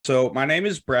So my name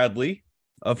is Bradley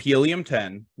of Helium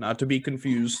 10, not to be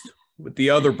confused with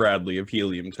the other Bradley of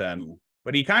Helium 10.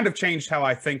 But he kind of changed how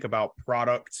I think about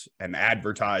products and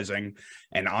advertising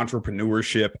and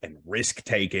entrepreneurship and risk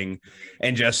taking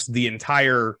and just the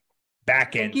entire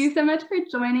back Thank end. you so much for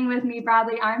joining with me,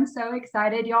 Bradley. I'm so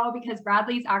excited, y'all, because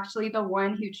Bradley's actually the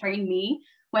one who trained me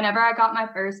whenever I got my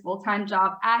first full-time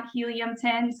job at Helium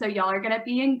 10. So y'all are going to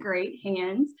be in great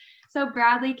hands. So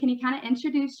Bradley, can you kind of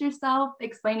introduce yourself,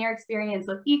 explain your experience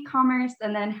with e-commerce,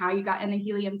 and then how you got into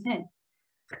Helium 10?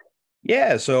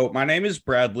 Yeah, so my name is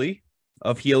Bradley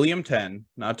of Helium 10,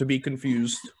 not to be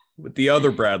confused with the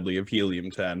other Bradley of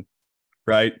Helium 10,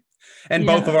 right? And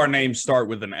both of Yeah. our names start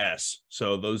with an S.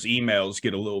 So those emails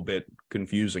get a little bit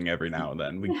confusing every now and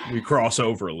then. We cross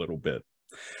over a little bit.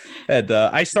 And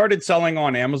I started selling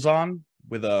on Amazon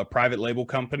with a private label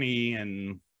company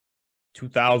in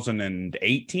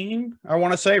 2018, I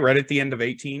want to say, right at the end of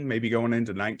 18, maybe going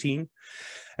into 19.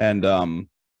 And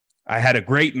I had a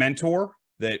great mentor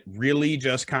that really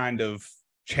just kind of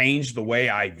changed the way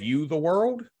I view the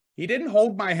world. He didn't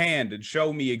hold my hand and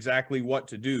show me exactly what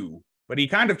to do, but he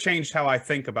kind of changed how I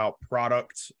think about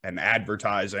products and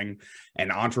advertising and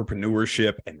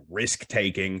entrepreneurship and risk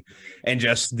taking and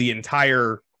just the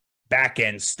entire back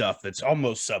end stuff that's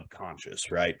almost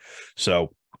subconscious, right?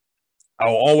 So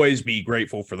I'll always be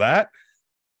grateful for that.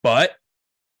 But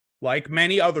like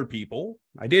many other people,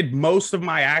 I did most of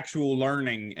my actual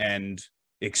learning and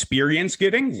experience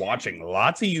getting watching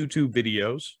lots of YouTube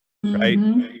videos, right?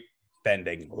 Mm-hmm.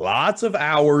 Spending lots of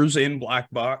hours in Black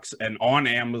Box and on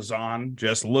Amazon,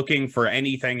 just looking for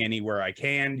anything anywhere I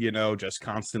can, just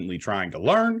constantly trying to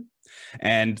learn.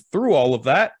 And through all of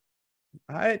that,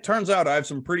 it turns out I have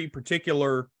some pretty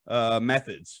particular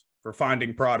methods for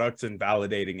finding products and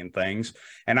validating and things.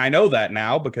 And I know that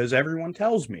now because everyone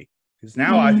tells me. Because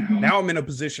now I'm in a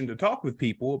position to talk with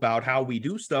people about how we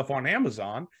do stuff on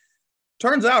Amazon.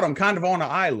 Turns out I'm kind of on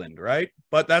an island, right?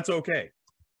 But that's okay.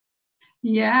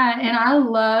 Yeah, and I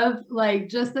love like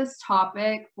just this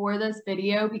topic for this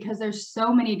video because there's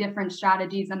so many different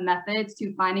strategies and methods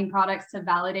to finding products, to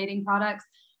validating products.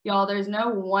 Y'all, there's no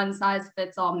one size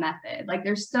fits all method. Like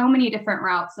there's so many different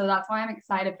routes. So that's why I'm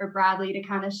excited for Bradley to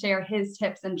kind of share his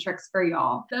tips and tricks for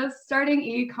y'all. So starting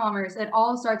e-commerce, it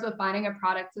all starts with finding a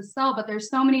product to sell, but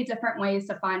there's so many different ways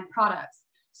to find products.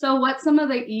 So what's some of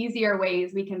the easier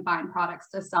ways we can find products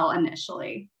to sell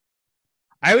initially?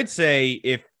 I would say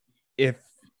if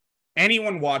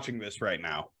anyone watching this right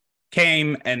now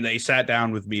came and they sat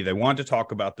down with me, they wanted to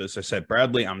talk about this. I said,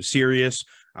 Bradley, I'm serious.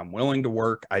 I'm willing to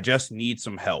work. I just need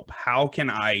some help. How can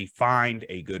I find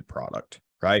a good product?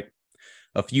 Right.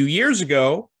 A few years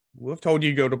ago, we've told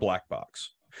you to go to Black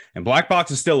Box, and Black Box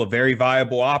is still a very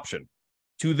viable option.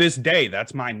 To this day,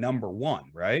 that's my number one.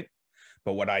 Right.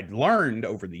 But what I'd learned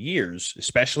over the years,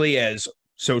 especially as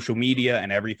social media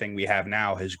and everything we have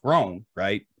now has grown,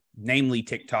 right? Namely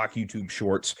TikTok, YouTube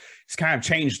Shorts, it's kind of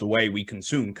changed the way we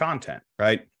consume content,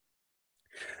 right?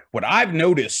 What I've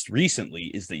noticed recently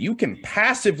is that you can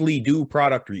passively do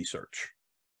product research,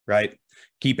 right?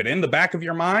 Keep it in the back of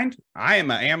your mind. I am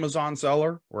an Amazon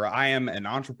seller or I am an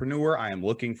entrepreneur. I am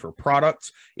looking for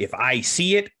products. If I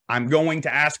see it, I'm going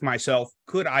to ask myself,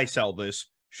 could I sell this?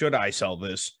 Should I sell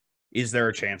this? Is there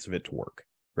a chance of it to work,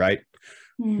 right?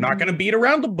 Not going to beat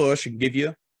around the bush and give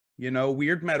you,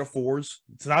 weird metaphors.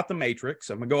 It's not the Matrix.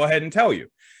 I'm going to go ahead and tell you.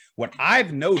 What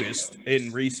I've noticed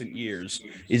in recent years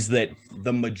is that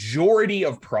the majority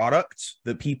of products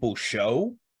that people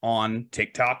show on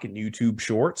TikTok and YouTube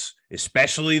Shorts,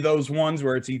 especially those ones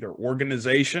where it's either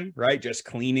organization, right? Just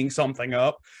cleaning something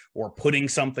up or putting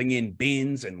something in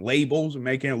bins and labels and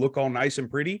making it look all nice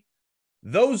and pretty.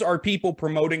 Those are people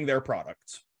promoting their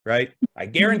products, right? I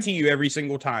guarantee you every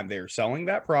single time they're selling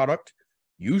that product,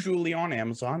 usually on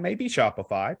Amazon, maybe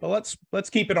Shopify, but let's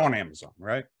keep it on Amazon,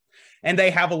 right? And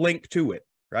they have a link to it,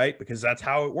 right? Because that's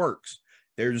how it works.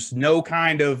 There's no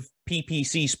kind of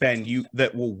PPC spend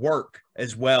that will work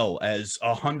as well as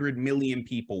 100 million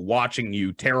people watching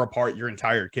you tear apart your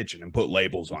entire kitchen and put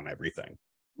labels on everything.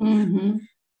 Mm-hmm.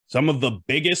 Some of the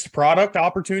biggest product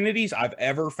opportunities I've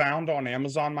ever found on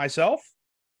Amazon myself,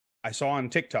 I saw on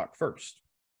TikTok first.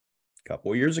 A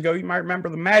couple of years ago, you might remember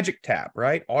the Magic Tap,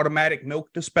 right? Automatic milk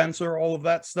dispenser, all of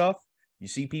that stuff. You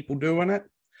see people doing it.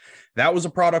 That was a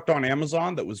product on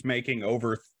Amazon that was making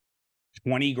over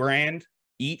 20 grand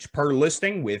each per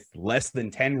listing with less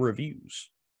than 10 reviews.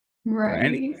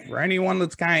 Right. For anyone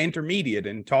that's kind of intermediate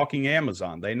in talking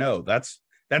Amazon, they know that's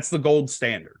the gold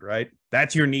standard, right?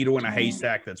 That's your needle in a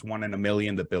haystack. That's one in a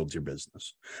million that builds your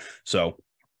business. So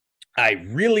I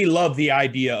really love the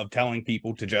idea of telling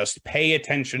people to just pay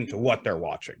attention to what they're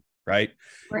watching, right?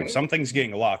 Right. If something's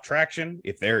getting a lot of traction,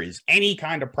 if there is any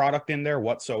kind of product in there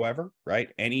whatsoever, right?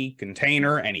 Any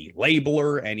container, any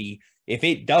labeler, if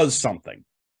it does something,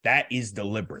 that is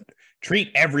deliberate.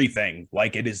 Treat everything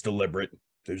like it is deliberate.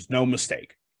 There's no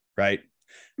mistake, right?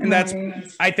 And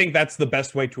I think that's the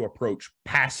best way to approach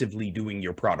passively doing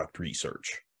your product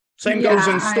research. Same goes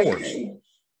in stores.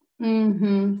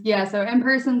 Yeah, so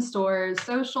in-person stores,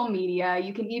 social media,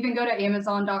 you can even go to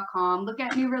Amazon.com, look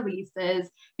at new releases,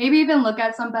 maybe even look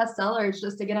at some bestsellers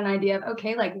just to get an idea of,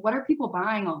 okay, like what are people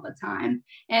buying all the time?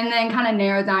 And then kind of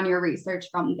narrow down your research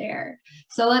from there.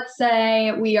 So let's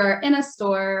say we are in a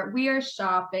store, we are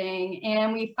shopping,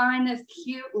 and we find this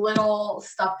cute little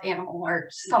stuffed animal or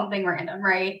something random,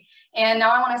 right? And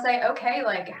now I want to say, okay,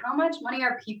 like how much money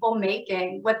are people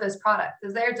making with this product?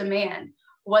 Is there demand?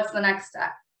 What's the next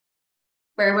step?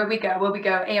 Where would we go? Would we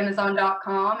go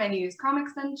Amazon.com and use Chrome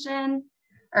extension?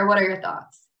 Or what are your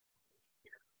thoughts?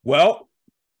 Well,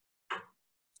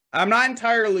 I'm not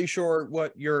entirely sure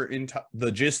what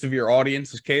the gist of your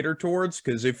audience is catered towards,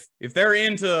 because if they're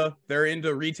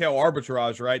into retail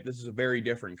arbitrage, right, this is a very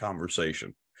different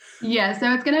conversation. Yeah,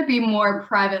 so it's going to be more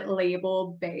private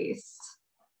label based.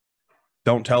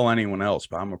 Don't tell anyone else,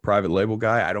 but I'm a private label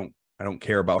guy. I don't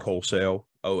care about wholesale,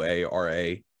 OA,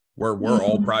 RA. We're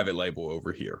all private label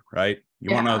over here, right?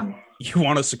 You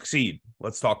wanna succeed.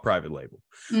 Let's talk private label.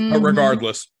 But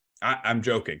regardless, I'm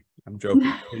joking.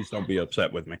 Please don't be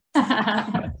upset with me.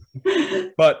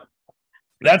 But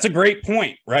that's a great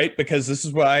point, right? Because this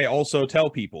is what I also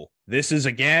tell people. This is,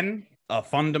 again, a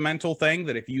fundamental thing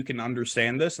that if you can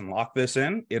understand this and lock this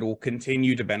in, it will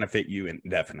continue to benefit you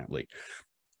indefinitely.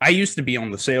 I used to be on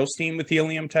the sales team with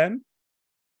Helium 10.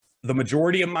 The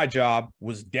majority of my job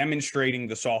was demonstrating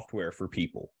the software for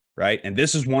people, right? And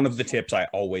this is one of the tips I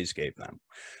always gave them.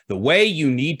 The way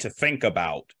you need to think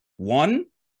about, one,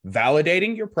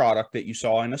 validating your product that you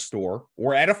saw in a store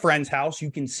or at a friend's house,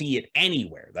 you can see it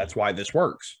anywhere. That's why this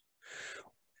works.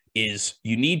 Is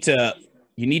you need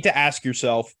to ask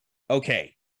yourself,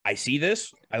 okay, I see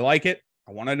this, I like it,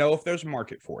 I want to know if there's a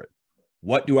market for it.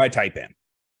 What do I type in?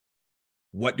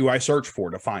 What do I search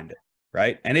for to find it?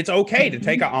 Right? And it's okay to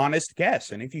take an honest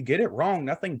guess. And if you get it wrong,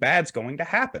 nothing bad's going to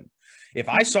happen. If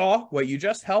I saw what you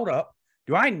just held up,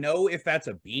 do I know if that's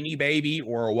a Beanie Baby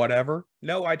or whatever?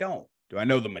 No, I don't. Do I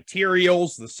know the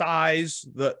materials, the size?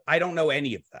 I don't know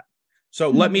any of that. So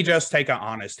let me just take an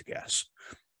honest guess.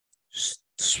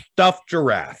 Stuffed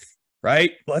giraffe,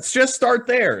 right? Let's just start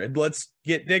there and let's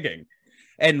get digging.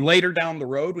 And later down the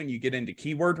road, when you get into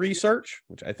keyword research,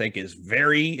 which I think is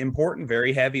very important,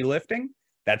 very heavy lifting,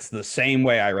 that's the same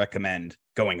way I recommend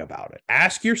going about it.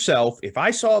 Ask yourself, if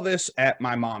I saw this at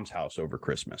my mom's house over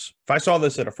Christmas, if I saw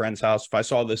this at a friend's house, if I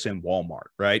saw this in Walmart,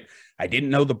 right? I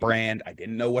didn't know the brand. I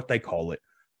didn't know what they call it.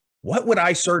 What would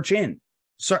I search in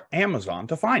Amazon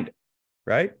to find it,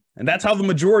 right? And that's how the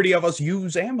majority of us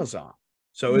use Amazon.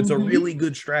 So it's a really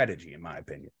good strategy, in my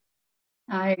opinion.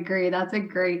 I agree. That's a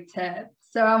great tip.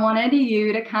 So I wanted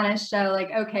you to kind of show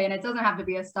like, okay, and it doesn't have to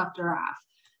be a stuffed giraffe.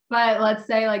 But let's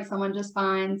say like someone just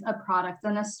finds a product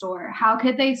in a store. How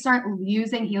could they start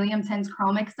using Helium 10's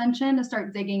Chrome extension to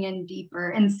start digging in deeper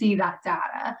and see that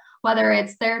data? Whether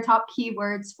it's their top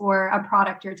keywords for a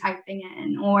product you're typing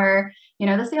in or,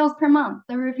 the sales per month,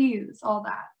 the reviews, all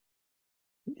that.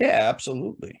 Yeah,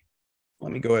 absolutely.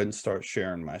 Let me go ahead and start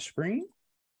sharing my screen.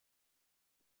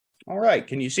 All right.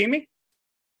 Can you see me?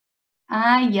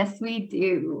 Yes, we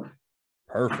do.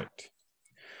 Perfect.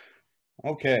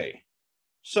 Okay.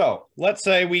 So let's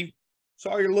say we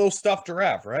saw your little stuffed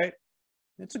giraffe, right?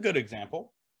 It's a good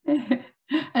example.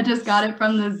 I just got it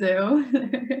from the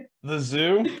zoo. The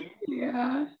zoo?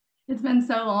 Yeah. It's been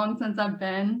so long since I've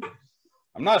been.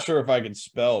 I'm not sure if I can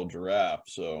spell giraffe,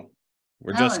 so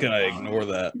we're just going to ignore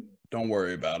that. Don't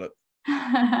worry about it.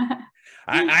 I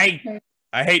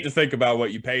hate to think about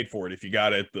what you paid for it if you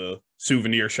got it at the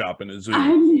souvenir shop in a zoo. I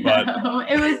know.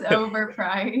 It was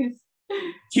overpriced.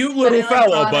 Cute little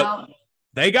fella, but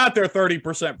they got their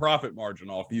 30% profit margin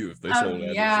off you if they sold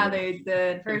it. Yeah, they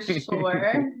did, for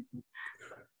sure.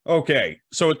 Okay,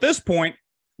 so at this point,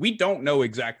 we don't know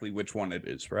exactly which one it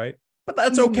is, right? But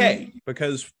that's okay,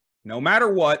 because no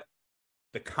matter what,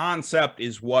 the concept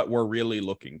is what we're really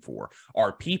looking for.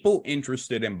 Are people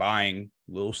interested in buying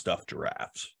little stuffed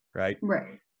giraffes, right?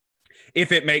 Right.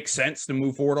 If it makes sense to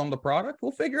move forward on the product,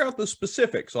 we'll figure out the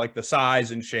specifics, like the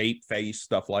size and shape, face,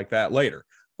 stuff like that later.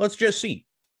 Let's just see.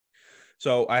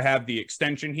 So I have the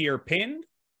extension here pinned.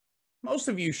 Most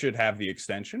of you should have the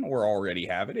extension or already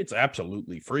have it. It's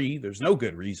absolutely free. There's no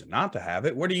good reason not to have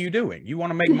it. What are you doing? You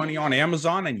want to make money on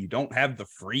Amazon and you don't have the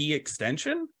free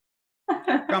extension?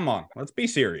 Come on, let's be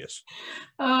serious.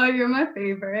 Oh, you're my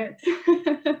favorite.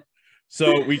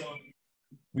 So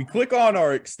we click on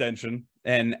our extension,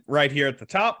 and right here at the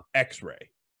top, X-ray,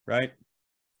 right?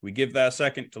 We give that a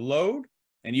second to load,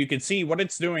 and you can see what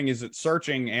it's doing is it's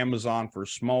searching Amazon for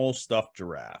small stuffed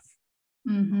giraffe.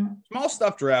 Mm-hmm. Small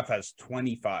stuffed giraffe has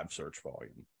 25 search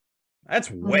volume. That's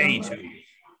way too,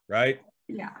 right?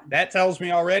 Yeah. That tells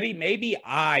me already maybe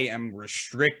I am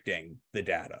restricting the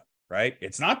data, right?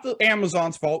 It's not the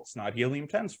Amazon's fault. It's not Helium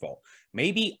 10's fault.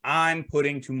 Maybe I'm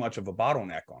putting too much of a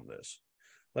bottleneck on this.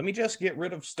 Let me just get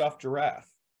rid of stuffed giraffe.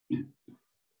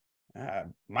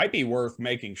 Might be worth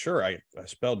making sure I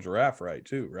spelled giraffe right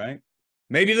too, right?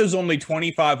 Maybe there's only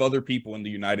 25 other people in the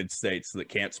United States that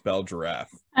can't spell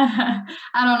giraffe. I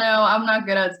don't know. I'm not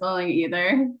good at spelling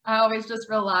either. I always just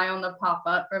rely on the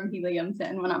pop-up from Helium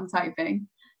 10 when I'm typing.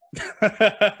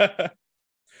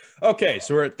 Okay,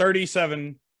 so we're at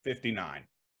 3759.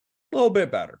 A little bit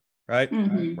better, right?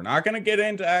 Mm-hmm. We're not going to get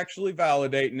into actually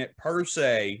validating it per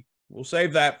se. We'll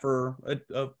save that for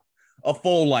a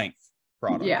full-length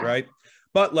product, right?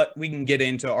 But we can get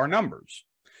into our numbers.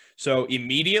 So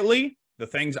immediately, the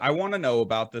things I want to know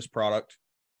about this product,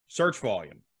 search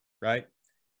volume, right?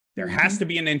 There has to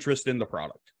be an interest in the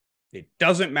product. It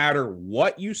doesn't matter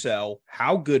what you sell,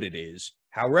 how good it is,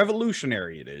 how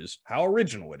revolutionary it is, how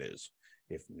original it is.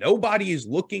 If nobody is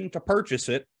looking to purchase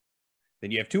it, then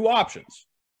you have two options: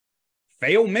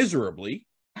 fail miserably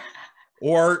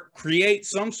or create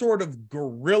some sort of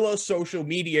guerrilla social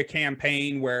media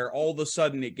campaign where all of a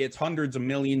sudden it gets hundreds of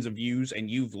millions of views and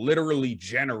you've literally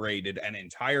generated an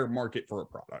entire market for a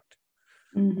product.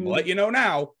 I'll let you know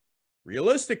now,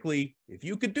 realistically, if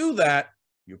you could do that,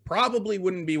 you probably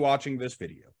wouldn't be watching this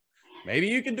video. Maybe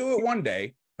you could do it one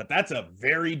day, but that's a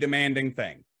very demanding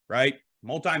thing, right?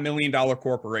 Multi-million-dollar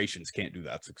corporations can't do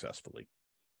that successfully.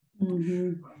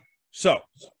 So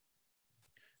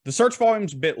the search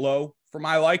volume's a bit low for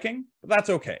my liking, but that's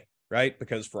okay, right?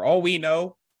 Because for all we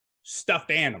know, stuffed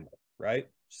animal, right?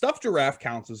 Stuffed giraffe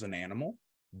counts as an animal.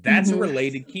 That's a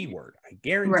related keyword. I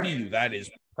guarantee you that is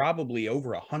probably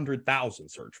over 100,000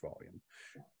 search volume.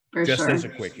 For just as a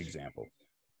quick example.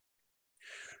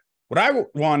 What I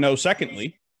want to know,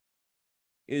 secondly,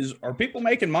 is are people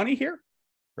making money here,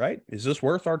 right? Is this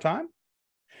worth our time?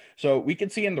 So we can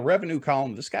see in the revenue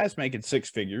column, this guy's making six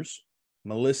figures.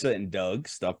 Melissa and Doug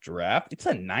stuffed giraffe. It's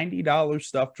a $90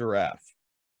 stuffed giraffe.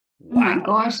 Wow. Oh my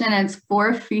gosh, and it's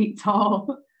 4 feet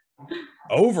tall.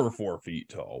 Over 4 feet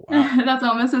tall. Wow. That's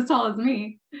almost as tall as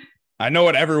me. I know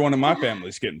what everyone in my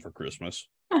family's getting for Christmas.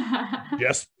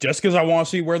 just because I want to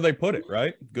see where they put it,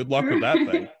 right? Good luck with that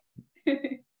thing.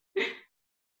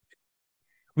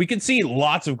 We can see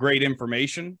lots of great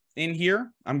information in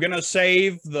here. I'm going to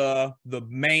save the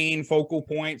main focal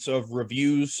points of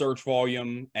reviews, search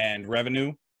volume, and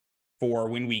revenue for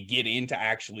when we get into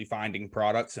actually finding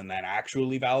products and then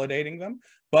actually validating them.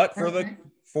 But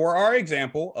for our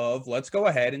example of let's go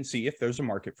ahead and see if there's a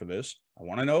market for this. I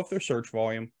want to know if there's search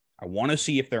volume. I want to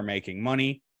see if they're making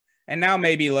money. And now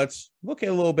maybe let's look at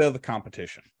a little bit of the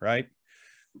competition, right?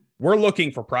 We're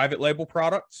looking for private label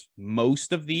products.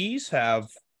 Most of these have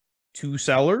 2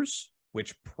 sellers,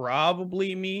 which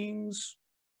probably means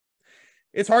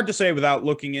it's hard to say without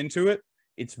looking into it.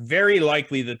 It's very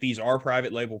likely that these are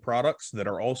private label products that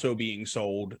are also being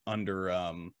sold under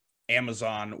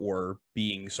Amazon or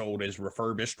being sold as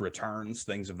refurbished returns,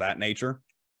 things of that nature,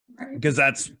 because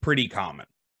that's pretty common,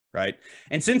 right?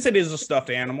 And since it is a stuffed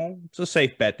animal, it's a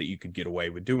safe bet that you could get away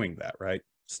with doing that, right?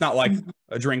 It's not like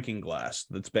a drinking glass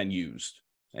that's been used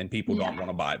and people don't want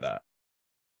to buy that.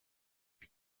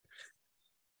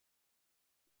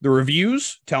 The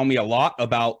reviews tell me a lot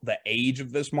about the age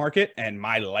of this market and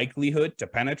my likelihood to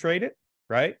penetrate it,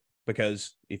 right?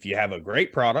 Because if you have a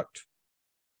great product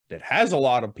that has a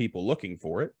lot of people looking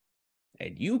for it,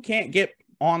 and you can't get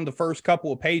on the first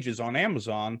couple of pages on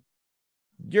Amazon,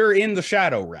 you're in the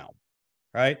shadow realm,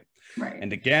 right?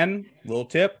 And again, little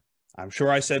tip, I'm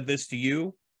sure I said this to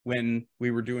you when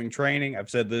we were doing training. I've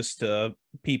said this to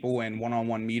people in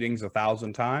one-on-one meetings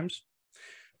 1,000 times.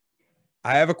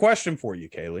 I have a question for you,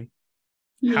 Kaylee.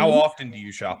 How often do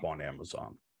you shop on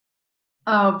Amazon?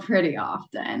 Oh, pretty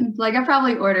often. Like I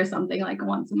probably order something like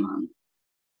once a month.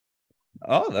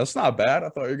 Oh, that's not bad. I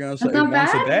thought you were going to say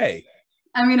once a day.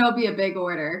 I mean, it'll be a big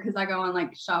order because I go on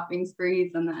like shopping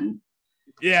sprees and then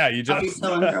you just I'll be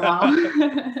chilling for a while.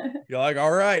 You're like,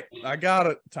 all right, I got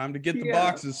it. Time to get the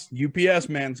boxes. UPS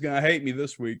man's going to hate me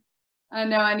this week. I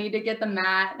know I need to get the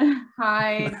matte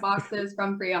high boxes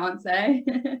from Fiance.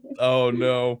 Oh,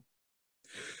 no.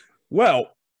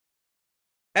 Well,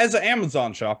 as an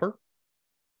Amazon shopper,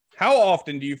 how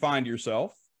often do you find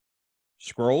yourself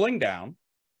scrolling down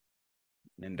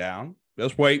and down.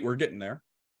 Just wait, we're getting there.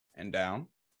 And down.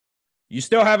 You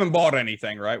still haven't bought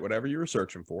anything, right? Whatever you were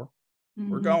searching for.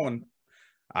 We're going.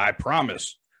 I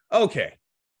promise. Okay.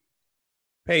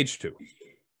 Page 2.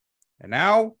 And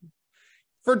now,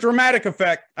 for dramatic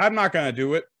effect, I'm not going to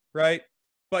do it, right?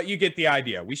 But you get the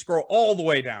idea. We scroll all the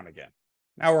way down again.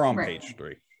 Now we're on page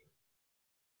 3.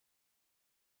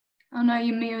 Oh, no,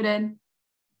 you muted.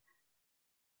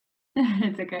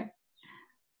 It's okay.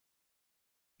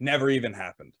 Never even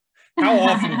happened. How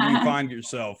often do you find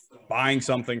yourself buying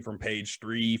something from page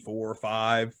 3, 4,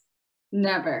 5?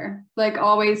 Never. Like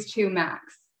always 2 max.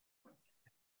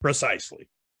 Precisely.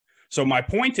 So my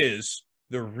point is,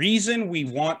 the reason we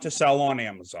want to sell on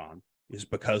Amazon is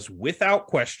because without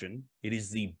question, it is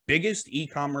the biggest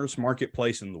e-commerce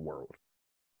marketplace in the world.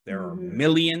 There are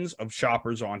millions of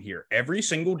shoppers on here every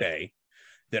single day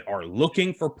that are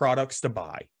looking for products to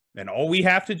buy. And all we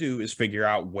have to do is figure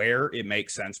out where it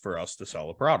makes sense for us to sell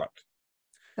a product.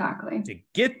 Exactly. To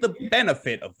get the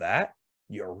benefit of that,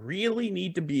 you really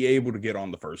need to be able to get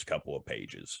on the first couple of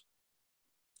pages,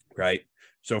 right?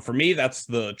 So for me, that's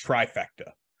the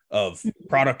trifecta of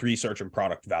product research and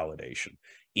product validation.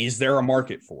 Is there a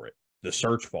market for it? The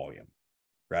search volume,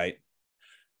 right?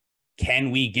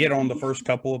 Can we get on the first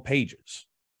couple of pages?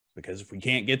 Because if we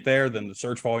can't get there, then the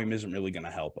search volume isn't really going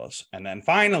to help us. And then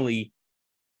finally,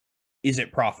 is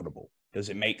it profitable? Does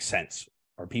it make sense?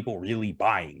 Are people really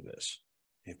buying this?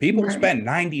 If people spend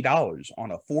 $90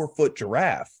 on a 4-foot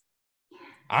giraffe,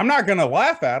 I'm not going to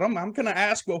laugh at them. I'm going to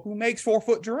ask, well, who makes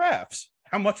 4-foot giraffes?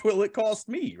 How much will it cost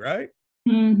me, right?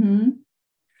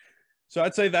 So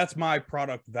I'd say that's my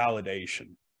product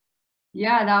validation.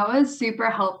 Yeah, that was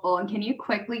super helpful. And can you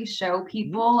quickly show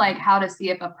people like how to see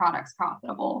if a product's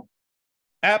profitable?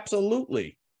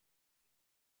 Absolutely.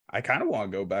 I kind of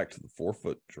want to go back to the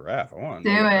 4-foot giraffe. I want to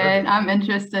do it. I'm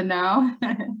interested now.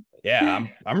 Yeah,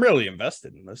 I'm really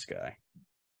invested in this guy.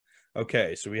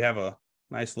 Okay, so we have a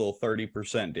nice little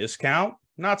 30% discount.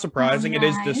 Not surprising. It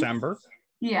is December.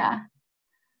 Yeah.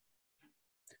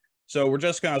 So we're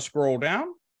just going to scroll down.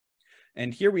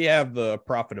 And here we have the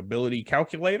profitability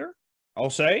calculator. I'll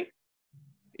say,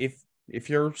 if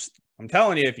you're, I'm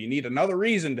telling you, if you need another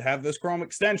reason to have this Chrome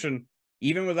extension,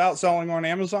 even without selling on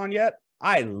Amazon yet,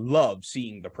 I love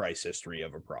seeing the price history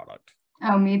of a product.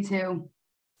 Oh, me too.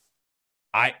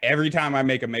 Every time I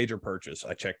make a major purchase,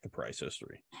 I check the price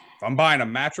history. If I'm buying a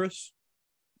mattress,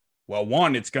 well,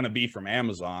 one, it's going to be from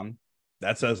Amazon.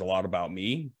 That says a lot about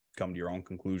me. Come to your own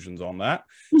conclusions on that.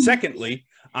 Secondly,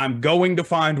 I'm going to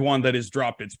find one that has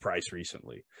dropped its price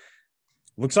recently.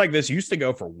 Looks like this used to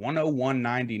go for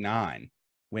 $101.99,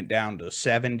 went down to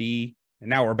 $70, and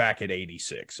now we're back at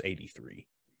 86, 83.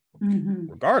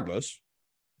 Regardless,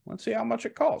 let's see how much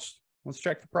it costs. Let's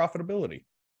check the profitability.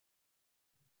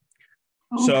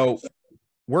 So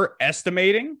we're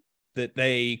estimating that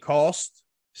they cost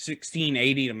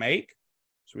 $16.80 to make.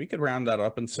 So we could round that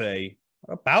up and say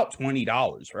about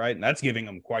 $20, right? And that's giving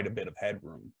them quite a bit of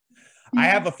headroom. I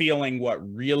have a feeling what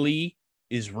really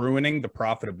is ruining the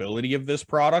profitability of this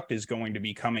product is going to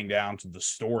be coming down to the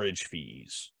storage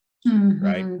fees,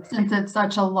 right? Since it's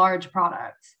such a large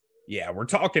product. Yeah, we're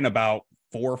talking about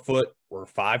 4-foot or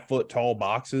 5-foot tall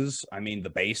boxes. I mean, the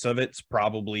base of it's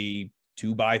probably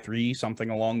 2x3, something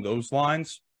along those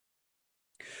lines.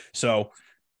 So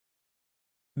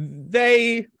I'm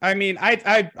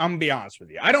gonna be honest with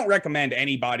you. I don't recommend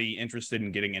anybody interested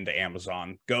in getting into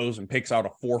Amazon goes and picks out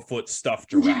a 4-foot stuffed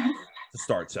giraffe to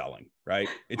start selling, right?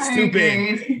 It's too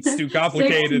big. It's too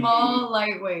complicated. Small,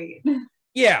 lightweight.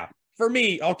 Yeah. For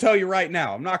me, I'll tell you right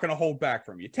now, I'm not going to hold back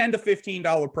from you. $10 to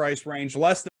 $15 price range,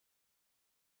 less